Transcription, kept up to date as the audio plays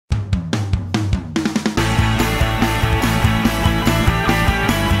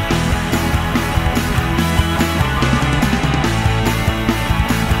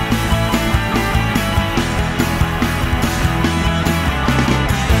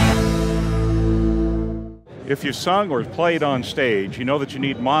If you sung or played on stage, you know that you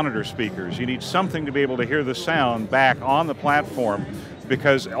need monitor speakers. You need something to be able to hear the sound back on the platform,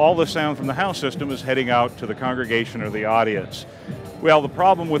 because all the sound from the house system is heading out to the congregation or the audience. Well, the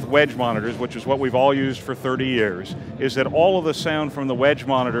problem with wedge monitors, which is what we've all used for 30 years, is that all of the sound from the wedge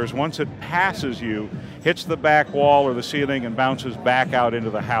monitors, once it passes you, hits the back wall or the ceiling and bounces back out into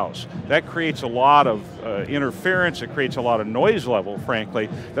the house. That creates a lot of interference, it creates a lot of noise level, frankly,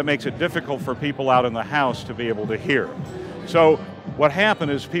 that makes it difficult for people out in the house to be able to hear. So what happened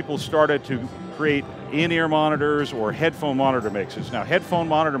is people started to create in-ear monitors or headphone monitor mixes. Now, headphone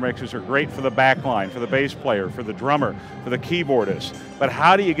monitor mixes are great for the back line, for the bass player, for the drummer, for the keyboardist. But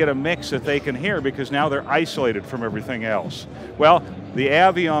how do you get a mix that they can hear, because now they're isolated from everything else? Well, the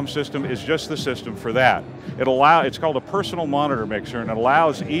Aviom system is just the system for that. It's called a personal monitor mixer, and it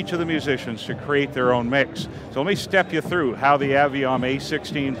allows each of the musicians to create their own mix. So let me step you through how the Aviom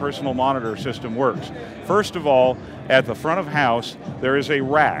A16 personal monitor system works. First of all, at the front of house, there is a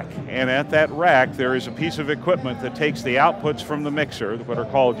rack, and at that rack there is a piece of equipment that takes the outputs from the mixer, what are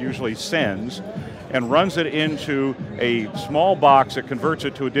called usually sends, and runs it into a small box that converts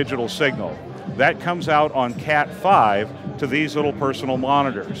it to a digital signal. That comes out on Cat5 to these little personal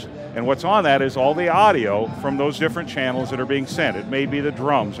monitors. And what's on that is all the audio from those different channels that are being sent. It may be the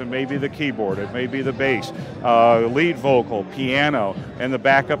drums, it may be the keyboard, it may be the bass, lead vocal, piano, and the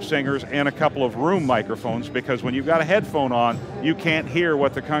backup singers, and a couple of room microphones, because when you've got a headphone on, you can't hear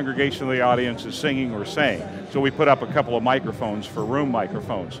what the congregation of the audience is singing or saying. So we put up a couple of microphones for room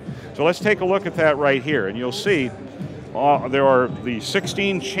microphones. So let's take a look at that right here, and you'll see there are the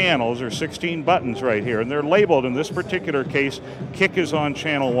 16 channels, or 16 buttons right here, and they're labeled in this particular case. Kick is on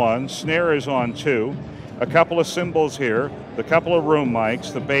channel 1, snare is on 2, a couple of cymbals here, the couple of room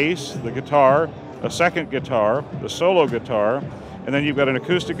mics, the bass, the guitar, a second guitar, the solo guitar, and then you've got an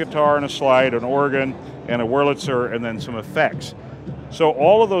acoustic guitar and a slide, an organ, and a Wurlitzer, and then some effects. So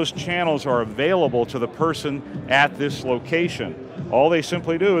all of those channels are available to the person at this location. All they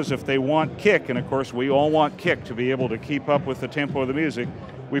simply do is, if they want kick, and of course we all want kick to be able to keep up with the tempo of the music,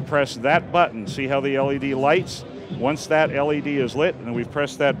 we press that button. See how the LED lights? Once that LED is lit and we've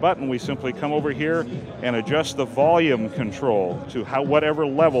pressed that button, we simply come over here and adjust the volume control to whatever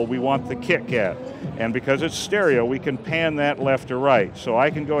level we want the kick at. And because it's stereo, we can pan that left or right. So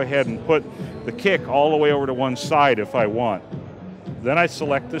I can go ahead and put the kick all the way over to one side if I want. Then I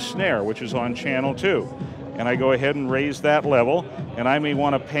select the snare, which is on channel 2. And I go ahead and raise that level, and I may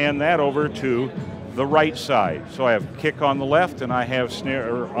want to pan that over to the right side. So I have kick on the left and I have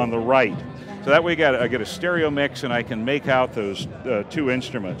snare on the right. So that way I get a stereo mix, and I can make out those two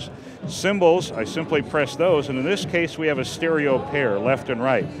instruments. Cymbals, I simply press those, and in this case we have a stereo pair, left and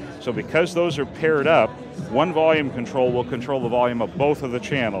right. So because those are paired up, one volume control will control the volume of both of the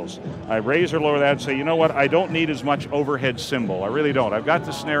channels. I raise or lower that and say, you know what, I don't need as much overhead cymbal. I really don't. I've got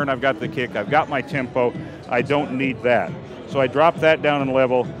the snare and I've got the kick, I've got my tempo, I don't need that. So I drop that down in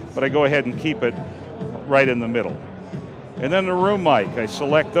level, but I go ahead and keep it right in the middle. And then the room mic, I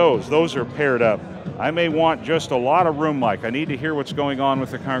select those. Those are paired up. I may want just a lot of room mic. I need to hear what's going on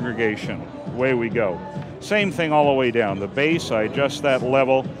with the congregation. Away we go. Same thing all the way down. The bass, I adjust that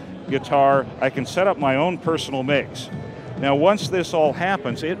level. Guitar, I can set up my own personal mix. Now once this all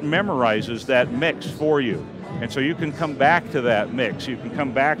happens, it memorizes that mix for you. And so you can come back to that mix. You can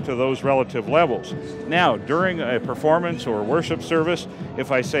come back to those relative levels. Now, during a performance or worship service,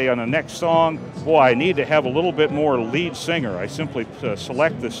 if I say on the next song, boy, I need to have a little bit more lead singer, I simply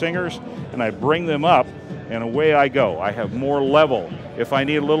select the singers and I bring them up, and away I go. I have more level. If I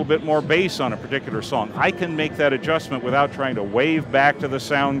need a little bit more bass on a particular song, I can make that adjustment without trying to wave back to the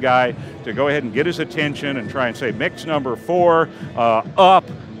sound guy to go ahead and get his attention and try and say mix number 4, up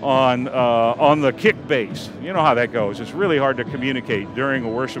on the kick bass. You know how that goes. It's really hard to communicate during a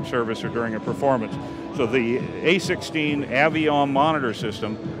worship service or during a performance. So the A16 Aviom monitor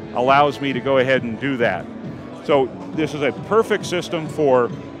system allows me to go ahead and do that. So this is a perfect system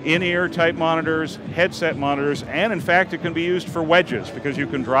for in-ear type monitors, headset monitors, and in fact it can be used for wedges, because you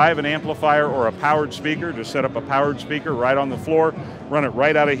can drive an amplifier or a powered speaker, just set up a powered speaker right on the floor, run it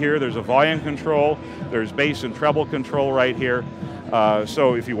right out of here. There's a volume control, there's bass and treble control right here.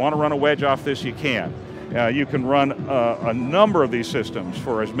 So if you want to run a wedge off this, you can. You can run a number of these systems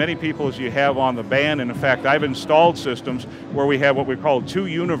for as many people as you have on the band. And in fact, I've installed systems where we have what we call 2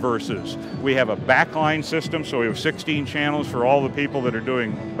 universes. We have a backline system, so we have 16 channels for all the people that are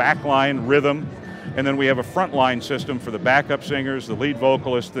doing backline rhythm. And then we have a frontline system for the backup singers, the lead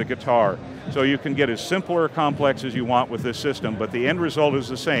vocalist, the guitar. So you can get as simple or complex as you want with this system, but the end result is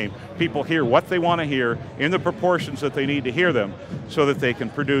the same. People hear what they want to hear in the proportions that they need to hear them so that they can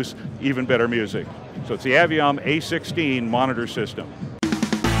produce even better music. So it's the Aviom A16 monitor system.